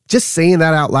 Just saying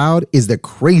that out loud is the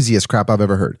craziest crap I've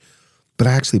ever heard, but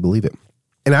I actually believe it.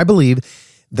 And I believe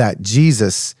that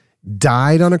Jesus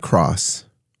died on a cross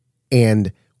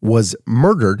and was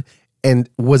murdered and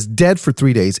was dead for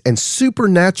 3 days and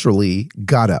supernaturally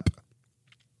got up.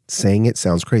 Saying it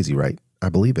sounds crazy, right? I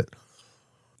believe it.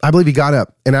 I believe he got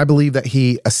up, and I believe that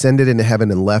he ascended into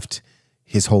heaven and left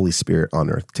his Holy Spirit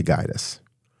on earth to guide us.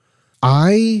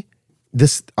 I'm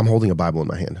holding a Bible in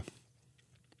my hand.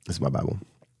 This is my Bible.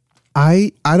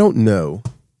 I don't know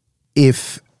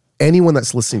if anyone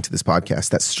that's listening to this podcast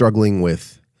that's struggling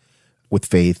with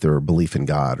faith or belief in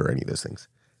God or any of those things,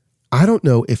 I don't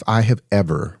know if I have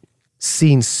ever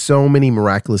seen so many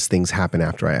miraculous things happen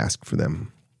after I ask for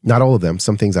them. Not all of them.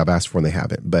 Some things I've asked for and they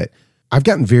haven't. But I've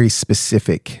gotten very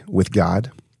specific with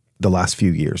God the last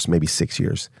few years, maybe 6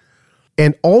 years.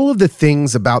 And all of the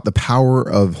things about the power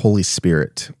of Holy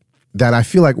Spirit that I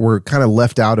feel like were kind of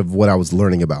left out of what I was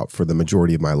learning about for the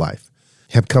majority of my life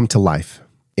have come to life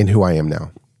in who I am now.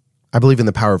 I believe in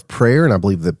the power of prayer, and I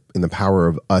believe in the power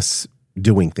of us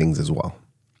doing things as well.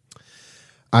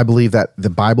 I believe that the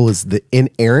Bible is the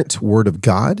inerrant word of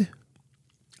God.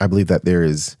 I believe that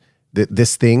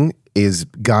this thing is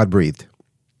God-breathed.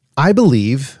 I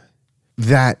believe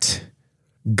that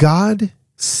God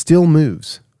still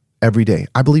moves every day.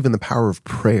 I believe in the power of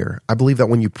prayer. I believe that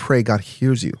when you pray, God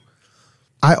hears you.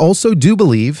 I also do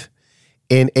believe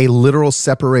in a literal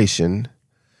separation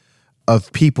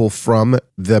of people from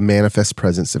the manifest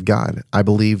presence of God. I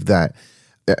believe that,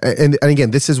 and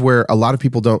again, this is where a lot of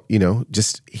people don't,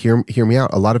 just hear me out.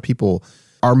 A lot of people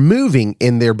are moving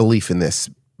in their belief in this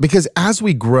because as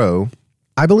we grow,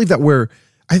 I believe that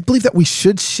we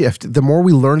should shift. The more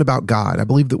we learn about God, I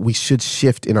believe that we should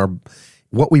shift in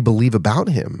what we believe about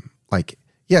him. Like,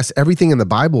 yes, everything in the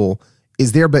Bible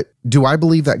is there, but do I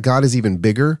believe that God is even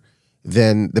bigger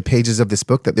than the pages of this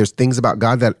book, that there's things about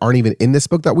God that aren't even in this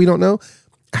book that we don't know?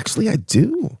 Actually, I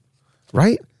do,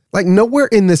 right? Like nowhere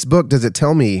in this book does it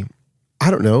tell me, I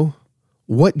don't know,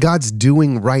 what God's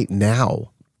doing right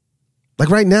now. Like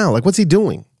right now, like what's he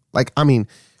doing? Like, I mean,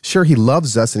 sure, he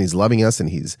loves us and he's loving us and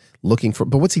he's looking for,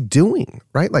 but what's he doing,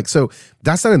 right? Like, so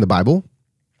that's not in the Bible.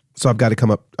 So I've got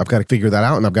to figure that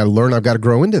out and I've got to learn, I've got to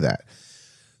grow into that.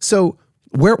 So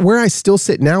where I still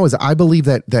sit now is I believe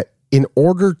that in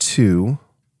order to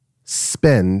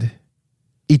spend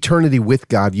eternity with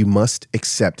God, you must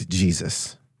accept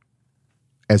Jesus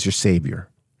as your Savior.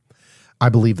 I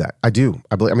believe that. I do.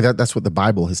 I mean, that's what the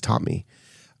Bible has taught me.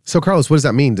 So Carlos, what does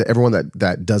that mean? That everyone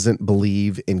that doesn't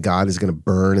believe in God is going to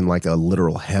burn in like a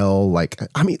literal hell? Like,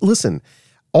 I mean, listen,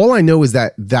 all I know is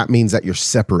that means that you're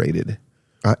separated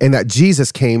and that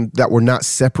Jesus came that we're not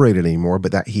separated anymore,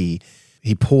 but that he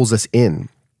pulls us in.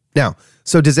 Now,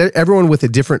 so does everyone with a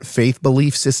different faith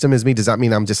belief system as me, does that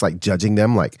mean I'm just like judging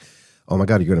them like, oh my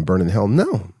God, you're going to burn in hell?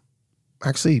 No,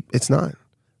 actually it's not.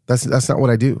 That's not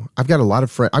what I do. I've got a lot of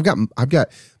friends. I've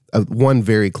got one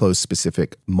very close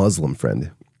specific Muslim friend.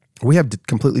 We have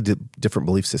completely different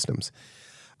belief systems.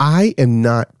 I am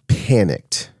not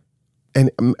panicked,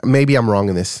 and maybe I'm wrong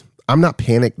in this. I'm not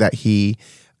panicked that he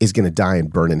is going to die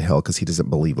and burn in hell because he doesn't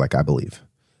believe like I believe.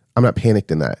 I'm not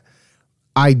panicked in that.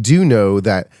 I do know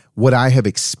that what I have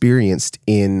experienced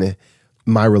in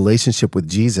my relationship with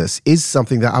Jesus is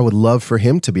something that I would love for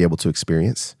him to be able to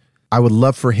experience. I would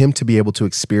love for him to be able to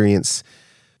experience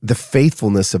the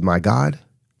faithfulness of my God.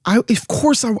 Of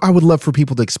course, I would love for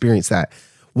people to experience that.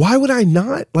 Why would I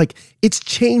not? Like, it's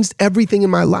changed everything in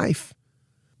my life.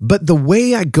 But the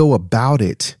way I go about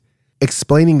it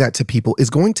explaining that to people is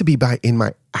going to be in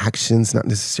my actions, not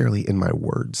necessarily in my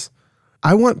words.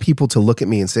 I want people to look at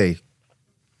me and say,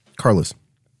 Carlos,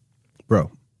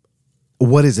 bro,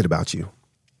 what is it about you?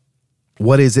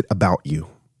 What is it about you?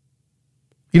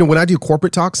 You know, when I do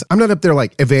corporate talks, I'm not up there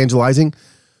like evangelizing.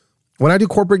 When I do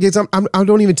corporate gigs, I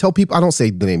don't even tell people, I don't say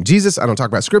the name Jesus. I don't talk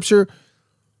about scripture.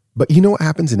 But you know what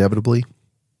happens inevitably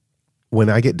when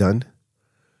I get done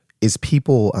is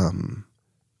people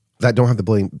that don't have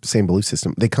the same belief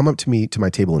system, they come up to me, to my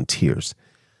table in tears.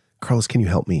 Carlos, can you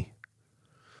help me?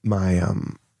 My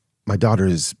daughter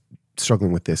is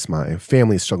struggling with this. My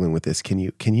family is struggling with this. Can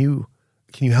you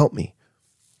help me?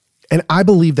 And I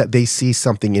believe that they see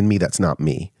something in me that's not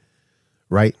me,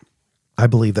 right? I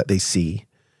believe that they see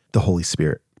the Holy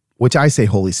Spirit, which I say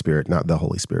Holy Spirit, not the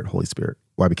Holy Spirit, Holy Spirit.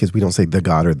 Why? Because we don't say the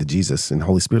God or the Jesus, and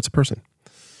Holy Spirit's a person.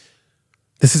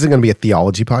 This isn't going to be a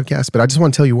theology podcast, but I just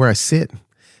want to tell you where I sit.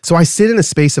 So I sit in a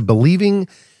space of believing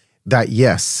that,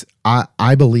 yes,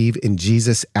 I believe in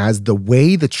Jesus as the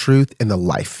way, the truth, and the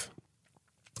life.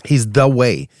 He's the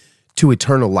way to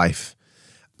eternal life.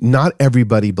 Not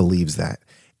everybody believes that.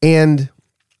 And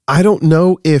I don't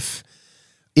know if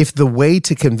the way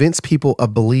to convince people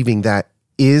of believing that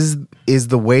is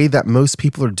the way that most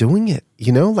people are doing it.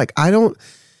 You know, like I don't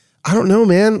know,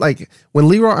 man. Like when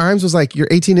Leroy Imes was like, you're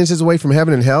 18 inches away from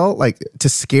heaven and hell, like to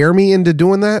scare me into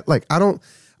doing that. Like, I don't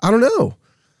know.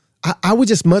 I would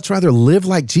just much rather live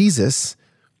like Jesus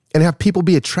and have people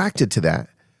be attracted to that.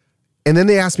 And then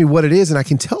they ask me what it is and I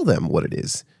can tell them what it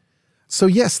is. So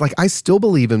yes, like I still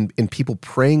believe in people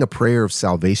praying a prayer of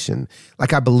salvation.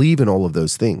 Like I believe in all of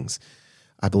those things.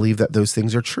 I believe that those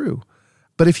things are true.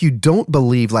 But if you don't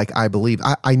believe like I believe,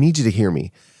 I need you to hear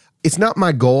me. It's not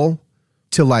my goal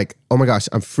to like, oh my gosh,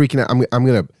 I'm freaking out. I'm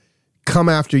going to come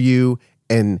after you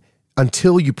and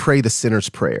until you pray the sinner's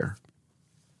prayer.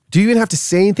 Do you even have to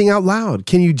say anything out loud?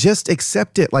 Can you just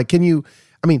accept it? Like, can you,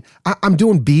 I mean, I'm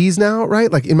doing bees now,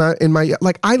 right? Like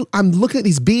I'm looking at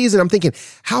these bees and I'm thinking,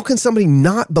 how can somebody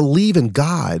not believe in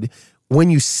God when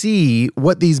you see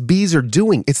what these bees are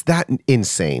doing? It's that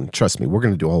insane. Trust me, we're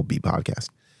going to do a whole bee podcast,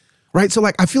 right? So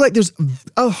like, I feel like there's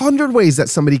 100 ways that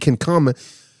somebody can come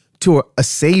to a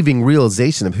saving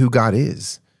realization of who God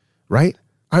is, right?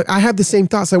 I have the same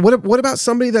thoughts. Like, what about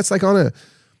somebody that's like on a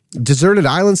deserted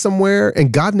island somewhere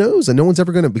and God knows, and no one's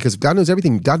ever going to, because God knows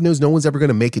everything. God knows no one's ever going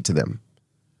to make it to them.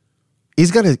 Is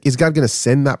God going to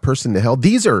send that person to hell?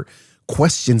 These are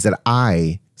questions that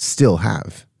I still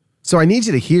have. So I need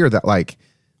you to hear that, like,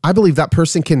 I believe that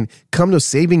person can come to a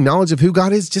saving knowledge of who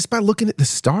God is just by looking at the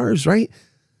stars, right?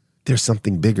 There's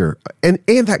something bigger. And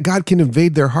that God can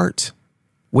invade their heart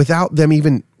without them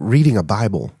even reading a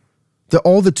Bible.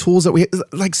 All the tools that we,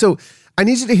 like, so I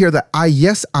need you to hear that I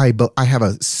have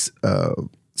a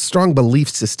strong belief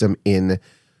system in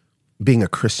being a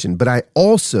Christian, but I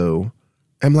also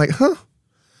am like, I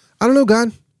don't know,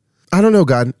 God. I don't know,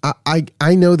 God.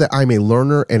 I know that I'm a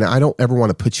learner and I don't ever want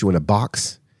to put you in a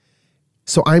box.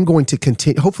 So I'm going to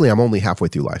continue. Hopefully I'm only halfway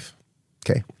through life.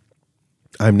 Okay.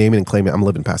 I'm naming and claiming I'm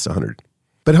living past 100.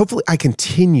 But hopefully I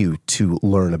continue to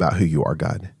learn about who you are,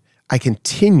 God. You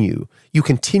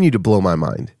continue to blow my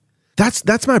mind.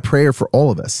 That's my prayer for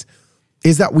all of us,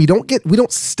 is that we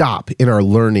don't stop in our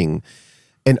learning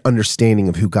and understanding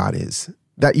of who God is.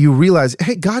 That you realize,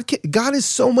 hey, God is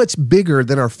so much bigger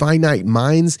than our finite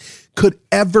minds could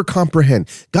ever comprehend.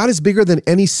 God is bigger than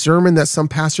any sermon that some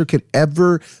pastor could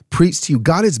ever preach to you.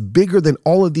 God is bigger than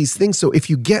all of these things. So if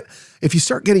you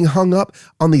start getting hung up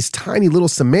on these tiny little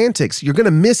semantics, you're going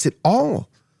to miss it all.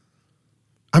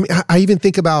 I mean, I even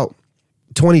think about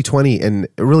 2020 and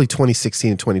really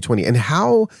 2016 and 2020 and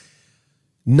how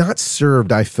not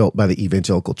served I felt by the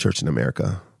evangelical church in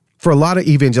America. For a lot of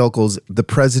evangelicals, the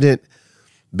president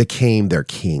became their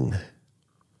king.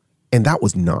 And that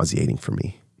was nauseating for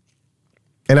me.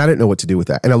 And I didn't know what to do with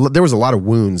that. And there was a lot of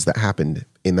wounds that happened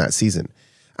in that season.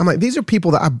 I'm like, these are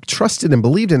people that I've trusted and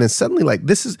believed in. And suddenly like,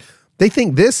 they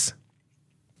think this.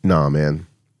 Nah, man.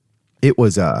 That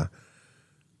was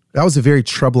a very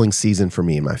troubling season for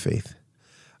me in my faith.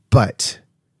 But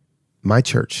my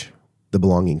church, the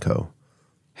Belonging Co.,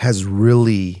 has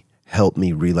really helped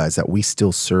me realize that we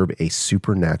still serve a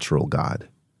supernatural God.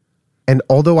 And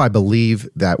although I believe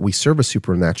that we serve a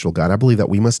supernatural God, I believe that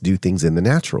we must do things in the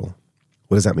natural.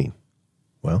 What does that mean?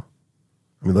 Well,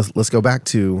 I mean, let's go back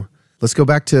to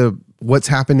what's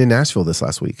happened in Nashville this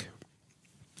last week.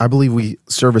 I believe we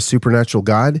serve a supernatural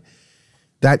God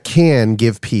that can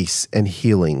give peace and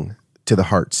healing to the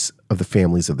hearts of the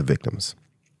families of the victims.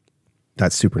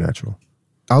 That's supernatural.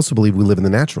 I also believe we live in the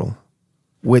natural,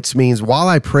 which means while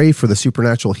I pray for the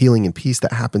supernatural healing and peace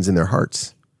that happens in their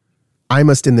hearts, I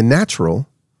must in the natural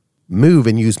move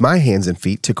and use my hands and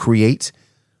feet to create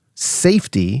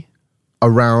safety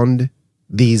around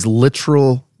these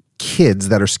literal kids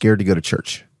that are scared to go to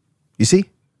church. You see?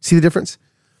 See the difference?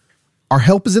 Our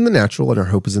help is in the natural and our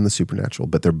hope is in the supernatural,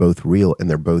 but they're both real and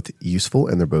they're both useful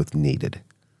and they're both needed.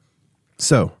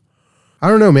 So, I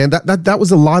don't know, man. That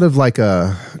was a lot of like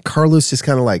Carlos just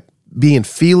kind of like being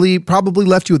feely, probably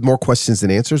left you with more questions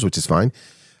than answers, which is fine.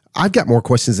 I've got more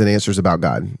questions than answers about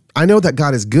God. I know that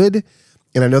God is good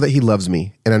and I know that he loves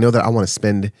me and I know that I want to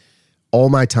spend all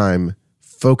my time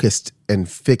focused and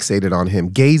fixated on him,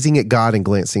 gazing at God and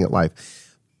glancing at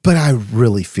life. But I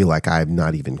really feel like I have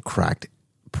not even cracked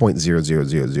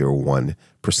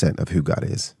 0.00001% of who God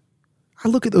is. I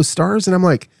look at those stars and I'm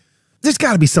like, there's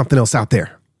got to be something else out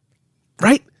there,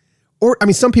 right? Or, I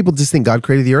mean, some people just think God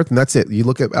created the earth and that's it. You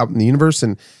look out in the universe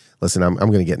and listen, I'm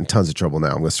going to get in tons of trouble now.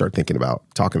 I'm going to start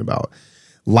talking about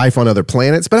life on other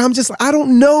planets, but I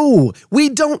don't know. We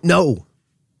don't know.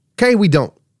 Okay, we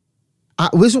don't.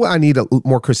 This is what I need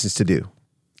more Christians to do,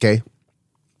 okay?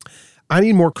 I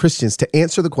need more Christians to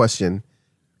answer the question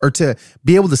or to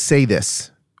be able to say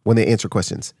this when they answer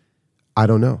questions. I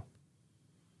don't know.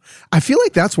 I feel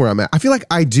like that's where I'm at. I feel like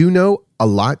I do know a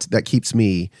lot that keeps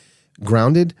me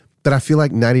grounded, but I feel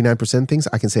like 99% of things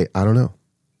I can say, I don't know.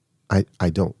 I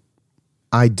don't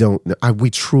know. We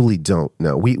truly don't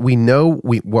know. We know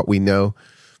what we know,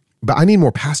 but I need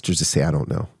more pastors to say, I don't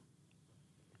know.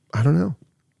 I don't know.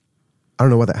 I don't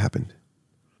know why that happened.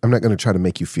 I'm not going to try to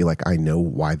make you feel like I know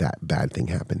why that bad thing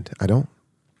happened. I don't.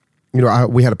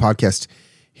 We had a podcast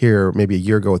here maybe a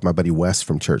year ago with my buddy Wes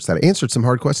from church that answered some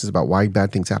hard questions about why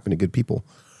bad things happen to good people.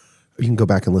 You can go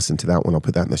back and listen to that one. I'll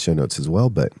put that in the show notes as well.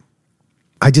 But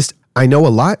I know a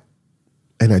lot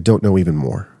and I don't know even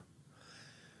more.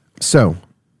 So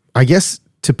I guess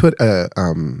to put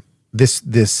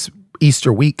this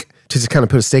Easter week, to just kind of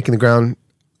put a stake in the ground,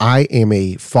 I am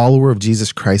a follower of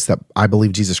Jesus Christ, that I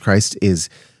believe Jesus Christ is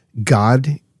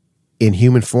God in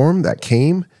human form that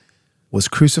came, was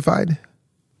crucified,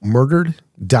 murdered,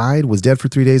 died, was dead for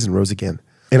 3 days, and rose again.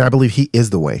 And I believe he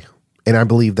is the way. And I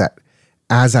believe that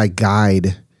as I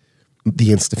guide the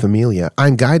Insta Familia,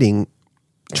 I'm trying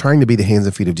to be the hands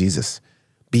and feet of Jesus.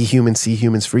 Be human, see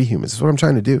humans, free humans. That's what I'm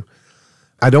trying to do.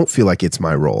 I don't feel like it's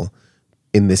my role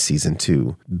in this season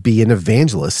to be an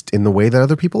evangelist in the way that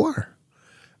other people are.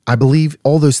 I believe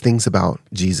all those things about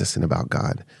Jesus and about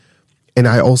God. And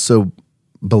I also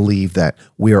believe that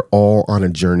we are all on a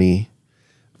journey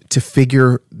to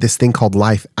figure this thing called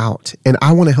life out. And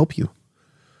I want to help you.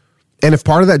 And if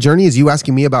part of that journey is you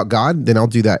asking me about God, then I'll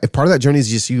do that. If part of that journey is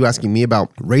just you asking me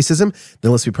about racism,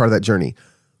 then let's be part of that journey.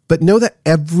 But know that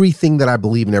everything that I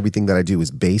believe and everything that I do is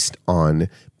based on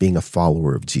being a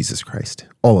follower of Jesus Christ.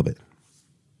 All of it.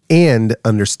 And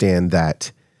understand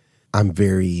that I'm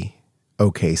very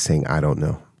okay saying I don't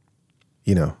know.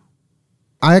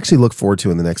 I actually look forward to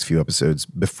in the next few episodes,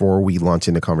 before we launch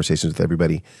into conversations with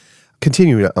everybody,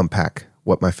 continuing to unpack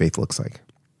what my faith looks like.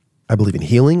 I believe in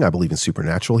healing. I believe in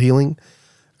supernatural healing.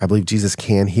 I believe Jesus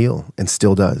can heal and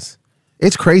still does.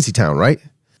 It's crazy town, right?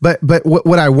 But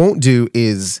what I won't do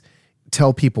is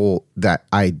tell people that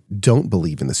I don't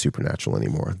believe in the supernatural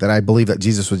anymore, that I believe that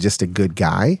Jesus was just a good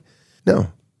guy.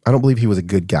 No, I don't believe he was a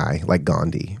good guy like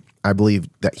Gandhi. I believe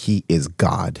that he is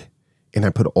God, and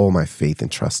I put all my faith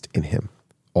and trust in him,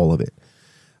 all of it.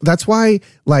 That's why,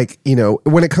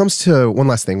 when it comes to, one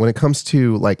last thing, when it comes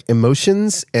to like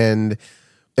emotions and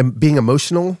being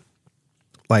emotional,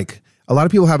 like a lot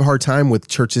of people have a hard time with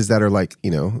churches that are like,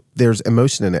 there's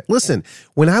emotion in it. Listen,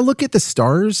 when I look at the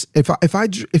stars, if I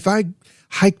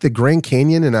hike the Grand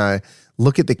Canyon and I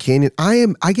look at the canyon,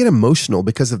 I get emotional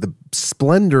because of the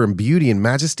splendor and beauty and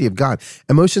majesty of God.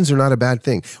 Emotions are not a bad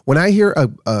thing. When I hear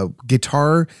a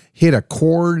guitar hit a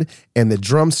chord and the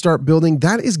drums start building,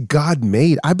 that is God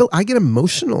made. I get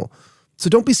emotional. So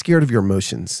don't be scared of your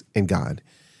emotions and God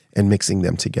and mixing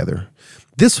them together.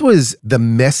 This was the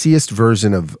messiest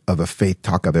version of a faith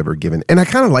talk I've ever given. And I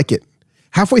kind of like it.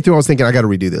 Halfway through, I was thinking, I got to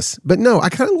redo this. But no, I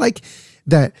kind of like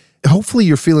that. Hopefully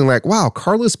you're feeling like, wow,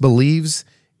 Carlos believes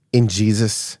in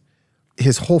Jesus.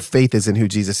 His whole faith is in who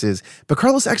Jesus is. But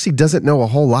Carlos actually doesn't know a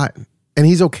whole lot. And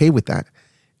he's okay with that.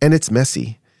 And it's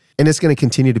messy. And it's going to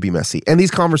continue to be messy. And these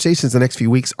conversations the next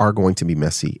few weeks are going to be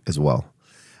messy as well.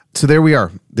 So there we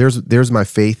are. There's my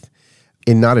faith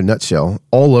in not a nutshell,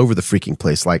 all over the freaking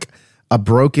place, like a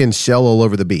broken shell all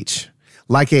over the beach.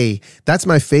 That's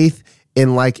my faith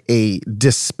in like a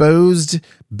disposed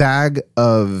bag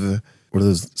of, what are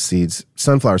those seeds?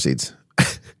 Sunflower seeds.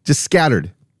 Just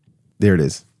scattered. There it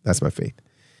is. That's my faith.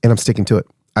 And I'm sticking to it.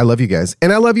 I love you guys.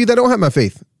 And I love you that don't have my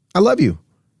faith. I love you.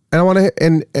 And I want to,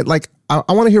 and like,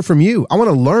 I want to hear from you. I want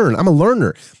to learn. I'm a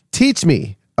learner. Teach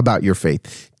me about your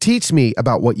faith. Teach me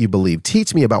about what you believe.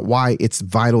 Teach me about why it's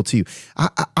vital to you.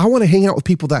 I want to hang out with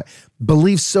people that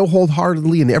believe so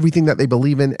wholeheartedly in everything that they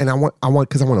believe in. And I want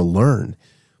because I want to learn.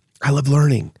 I love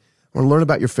learning. I want to learn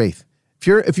about your faith.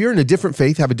 If you're in a different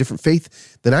faith, have a different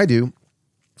faith than I do,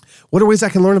 what are ways I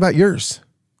can learn about yours?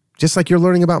 Just like you're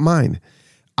learning about mine.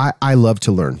 I love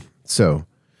to learn. So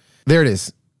there it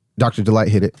is. Dr. Delight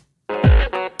hit it.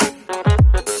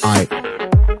 All right.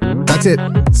 That's it.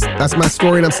 That's my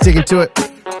story and I'm sticking to it.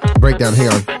 Breakdown. Hang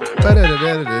on.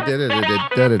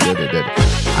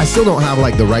 I still don't have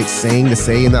like the right saying to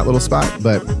say in that little spot,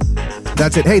 but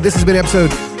that's it. Hey, this has been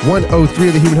episode 103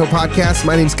 of the Human Hope Podcast.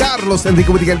 My name's Carlos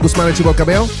Enrique Guzman Chico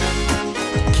Cabello.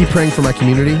 Keep praying for my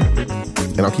community,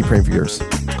 and I'll keep praying for yours.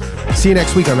 See you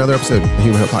next week on another episode of the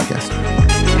Human Hope Podcast.